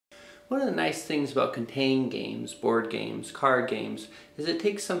One of the nice things about contained games, board games, card games, is it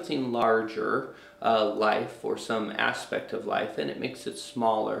takes something larger, life or some aspect of life, and it makes it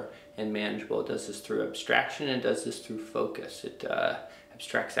smaller and manageable. It does this through abstraction and it does this through focus. It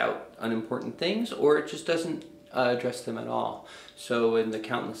abstracts out unimportant things, or it just doesn't address them at all. So in the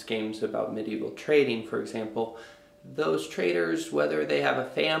countless games about medieval trading, for example, those traders, whether they have a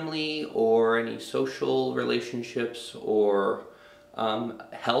family or any social relationships or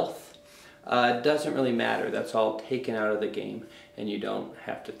health, doesn't really matter. That's all taken out of the game and you don't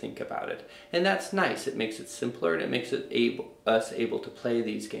have to think about it. And that's nice. It makes it simpler and it makes it us able to play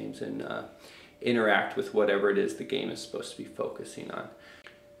these games and interact with whatever it is the game is supposed to be focusing on.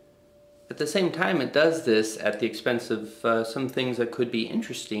 At the same time, it does this at the expense of some things that could be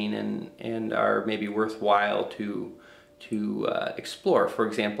interesting and are maybe worthwhile to explore. For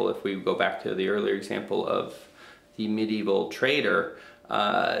example, if we go back to the earlier example of the medieval trader,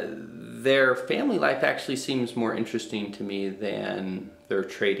 their family life actually seems more interesting to me than their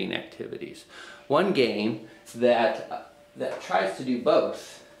trading activities. One game that tries to do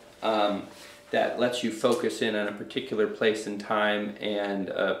both, that lets you focus in on a particular place and time and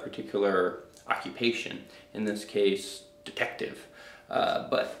a particular occupation, in this case detective,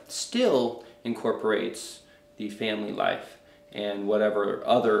 but still incorporates the family life and whatever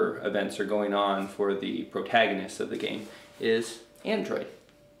other events are going on for the protagonist of the game, is Android.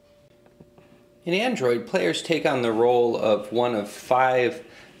 In Android, players take on the role of one of 5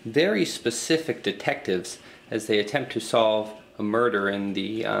 very specific detectives as they attempt to solve a murder in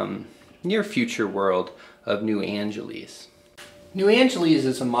the near future world of New Angeles. New Angeles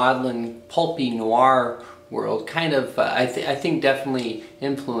is a maudlin, pulpy noir world, kind of, I think definitely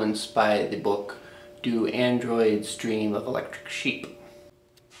influenced by the book Do Androids Dream of Electric Sheep?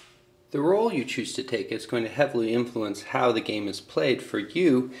 The role you choose to take is going to heavily influence how the game is played for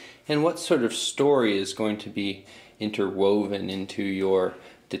you and what sort of story is going to be interwoven into your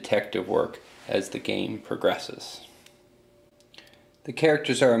detective work as the game progresses. The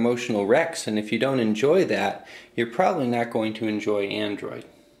characters are emotional wrecks, and if you don't enjoy that, you're probably not going to enjoy Android.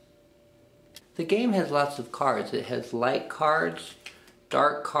 The game has lots of cards. It has light cards,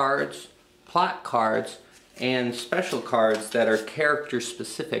 dark cards, plot cards, and special cards that are character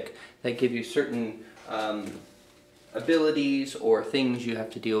specific, that give you certain abilities or things you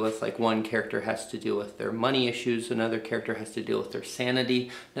have to deal with. Like one character has to deal with their money issues, another character has to deal with their sanity,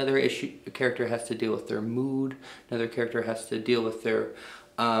 another character has to deal with their mood, another character has to deal with their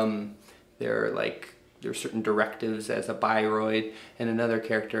certain directives as a biroid, and another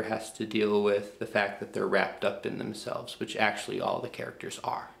character has to deal with the fact that they're wrapped up in themselves, which actually all the characters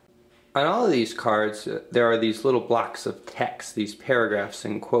are. On all of these cards, there are these little blocks of text, these paragraphs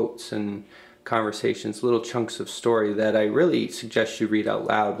and quotes and conversations, little chunks of story that I really suggest you read out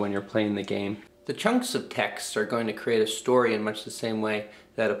loud when you're playing the game. The chunks of text are going to create a story in much the same way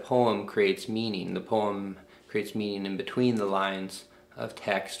that a poem creates meaning. The poem creates meaning in between the lines of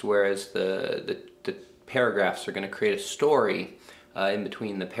text, whereas the paragraphs are going to create a story in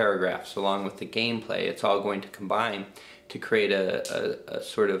between the paragraphs. Along with the gameplay, it's all going to combine to create a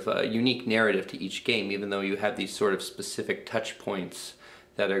sort of a unique narrative to each game, even though you have these sort of specific touch points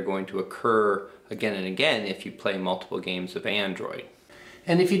that are going to occur again and again if you play multiple games of Android.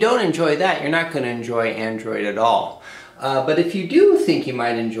 And if you don't enjoy that, you're not going to enjoy Android at all. But if you do think you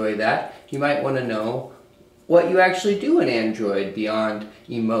might enjoy that, you might want to know what you actually do in Android beyond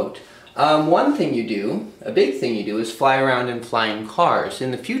emote. One thing you do, a big thing you do, is fly around in flying cars.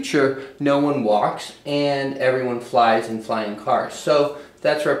 In the future, no one walks and everyone flies in flying cars. So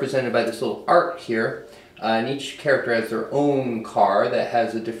that's represented by this little arc here. And each character has their own car that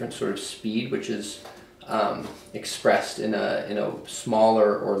has a different sort of speed, which is expressed in a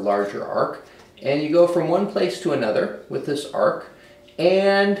smaller or larger arc. And you go from one place to another with this arc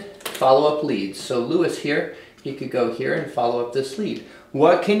and follow up leads. So Lewis here, he could go here and follow up this lead.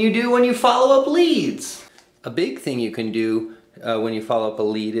 What can you do when you follow up leads? A big thing you can do when you follow up a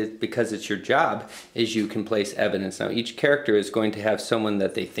lead, is because it's your job, is you can place evidence. Now each character is going to have someone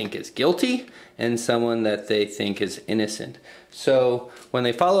that they think is guilty and someone that they think is innocent. So when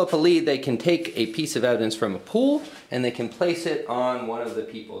they follow up a lead, they can take a piece of evidence from a pool and they can place it on one of the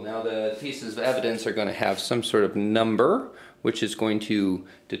people. Now the pieces of evidence are going to have some sort of number, which is going to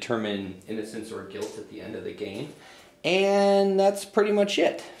determine innocence or guilt at the end of the game. And that's pretty much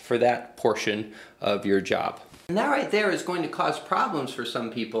it for that portion of your job. And that right there is going to cause problems for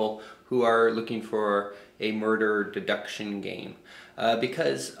some people who are looking for a murder deduction game.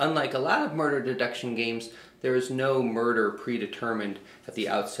 Because unlike a lot of murder deduction games, there is no murder predetermined at the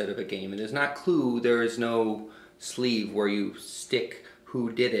outset of a game. It is not Clue, there is no sleeve where you stick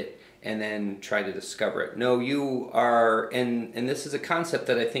who did it and then try to discover it. No, you are, and this is a concept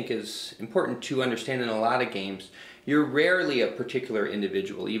that I think is important to understand in a lot of games. You're rarely a particular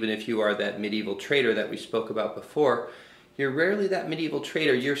individual, even if you are that medieval trader that we spoke about before. You're rarely that medieval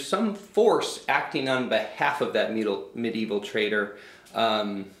trader. You're some force acting on behalf of that medieval trader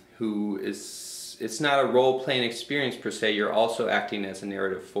who is, it's not a role-playing experience per se, you're also acting as a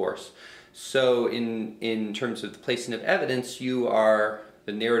narrative force. So in terms of the placing of evidence, you are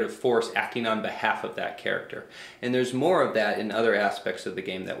the narrative force acting on behalf of that character. And there's more of that in other aspects of the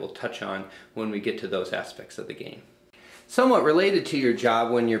game that we'll touch on when we get to those aspects of the game. Somewhat related to your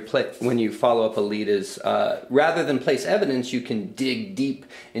job when you follow up a lead is, rather than place evidence, you can dig deep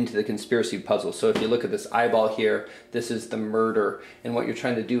into the conspiracy puzzle. So if you look at this eyeball here, this is the murder, and what you're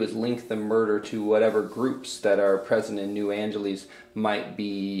trying to do is link the murder to whatever groups that are present in New Angeles might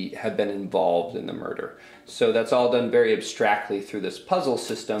have been involved in the murder. So that's all done very abstractly through this puzzle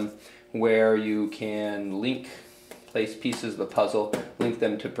system, where you can place pieces of the puzzle, link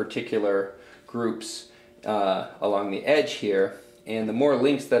them to particular groups along the edge here, and the more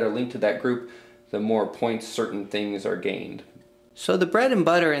links that are linked to that group, the more points certain things are gained. So the bread and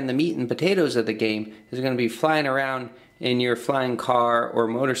butter and the meat and potatoes of the game is going to be flying around in your flying car or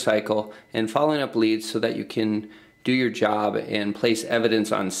motorcycle and following up leads so that you can do your job and place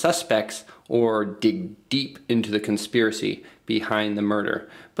evidence on suspects or dig deep into the conspiracy behind the murder.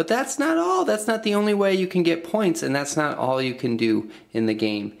 But that's not all. That's not the only way you can get points, and that's not all you can do in the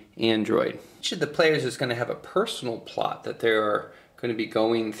game Android. Each of the players is going to have a personal plot that they're going to be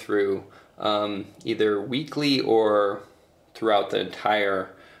going through either weekly or throughout the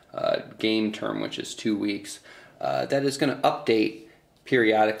entire game term, which is 2 weeks, that is going to update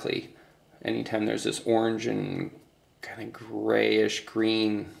periodically. Anytime there's this orange and kind of grayish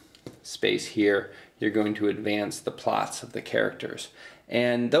green space here, you're going to advance the plots of the characters.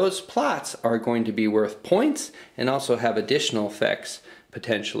 And those plots are going to be worth points and also have additional effects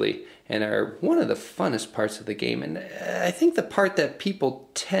potentially, and are one of the funnest parts of the game, and I think the part that people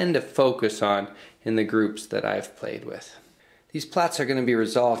tend to focus on in the groups that I've played with. These plots are going to be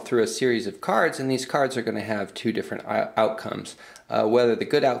resolved through a series of cards, and these cards are going to have two different outcomes. Whether the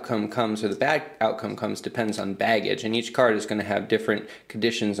good outcome comes or the bad outcome comes depends on baggage, and each card is going to have different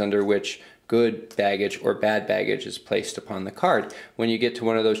conditions under which good baggage or bad baggage is placed upon the card. When you get to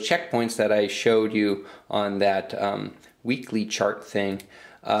one of those checkpoints that I showed you on that weekly chart thing,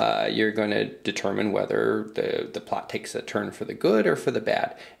 you're going to determine whether the plot takes a turn for the good or for the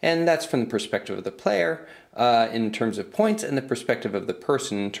bad. And that's from the perspective of the player in terms of points, and the perspective of the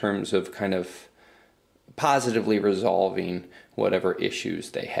person in terms of kind of positively resolving whatever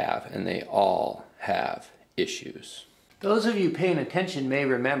issues they have. And they all have issues. Those of you paying attention may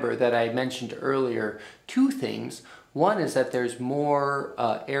remember that I mentioned earlier two things. One is that there's more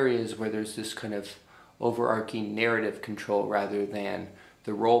areas where there's this kind of overarching narrative control rather than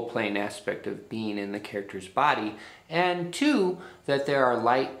the role-playing aspect of being in the character's body, and two, that there are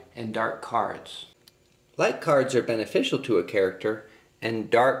light and dark cards. Light cards are beneficial to a character, and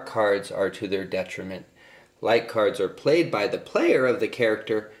dark cards are to their detriment. Light cards are played by the player of the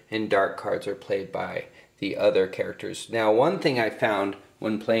character, and dark cards are played by the other characters. Now, one thing I found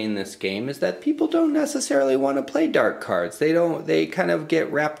when playing this game is that people don't necessarily want to play dark cards. They kind of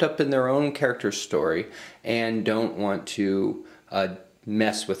get wrapped up in their own character story and don't want to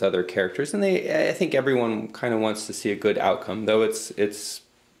mess with other characters. And I think everyone kind of wants to see a good outcome, though it's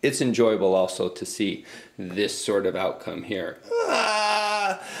enjoyable also to see this sort of outcome here.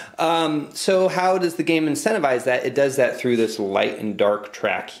 So how does the game incentivize that? It does that through this light and dark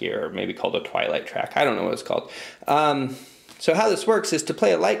track here, maybe called a twilight track. I don't know what it's called. So how this works is, to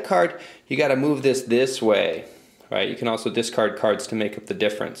play a light card, you got to move this way, right? You can also discard cards to make up the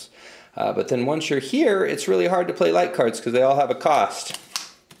difference. But then once you're here, it's really hard to play light cards because they all have a cost.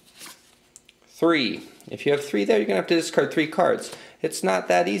 3. If you have 3 there, you're going to have to discard 3 cards. It's not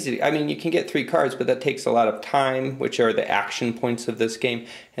that easy. I mean, you can get 3 cards, but that takes a lot of time, which are the action points of this game,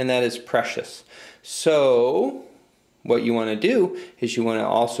 and that is precious. So what you want to do is you want to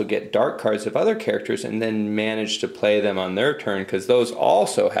also get dark cards of other characters and then manage to play them on their turn, because those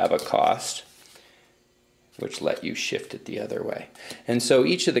also have a cost, which let you shift it the other way. And so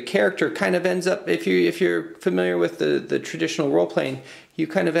each of the character kind of ends up, if you're familiar with the traditional role-playing, you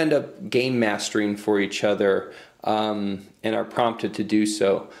kind of end up game mastering for each other, and are prompted to do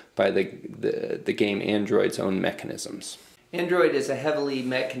so by the game Android's own mechanisms. Android is a heavily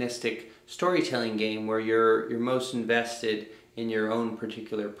mechanistic storytelling game where you're most invested in your own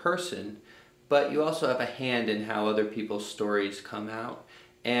particular person, but you also have a hand in how other people's stories come out.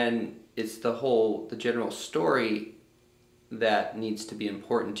 And it's the general story that needs to be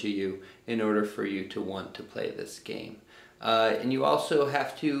important to you in order for you to want to play this game. And you also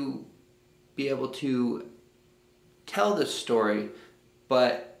have to be able to tell the story,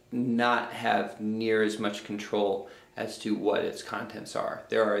 but not have near as much control as to what its contents are.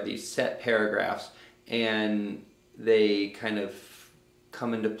 There are these set paragraphs, and they kind of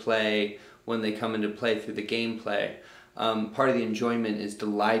come into play when they come into play through the gameplay. Part of the enjoyment is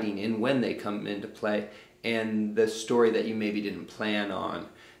delighting in when they come into play and the story that you maybe didn't plan on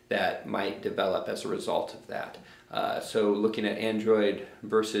that might develop as a result of that. So looking at Android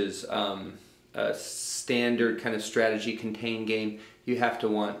versus a standard kind of strategy contained game, you have to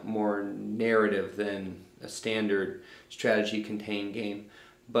want more narrative than a standard strategy contained game.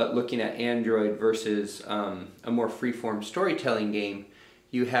 But looking at Android versus a more freeform storytelling game,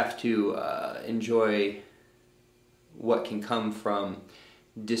 you have to enjoy what can come from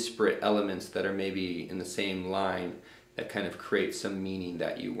disparate elements that are maybe in the same line that kind of create some meaning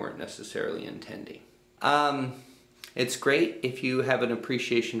that you weren't necessarily intending. It's great if you have an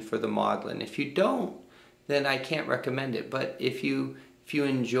appreciation for the maudlin. If you don't, then I can't recommend it. But if you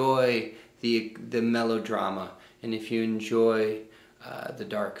enjoy the melodrama, and if you enjoy the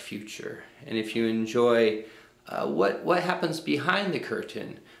dark future, and if you enjoy what happens behind the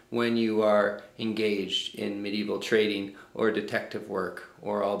curtain when you are engaged in medieval trading or detective work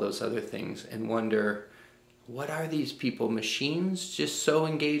or all those other things, and wonder, what are these people, machines just so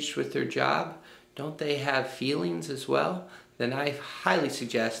engaged with their job? Don't they have feelings as well? Then I highly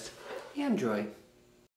suggest Android.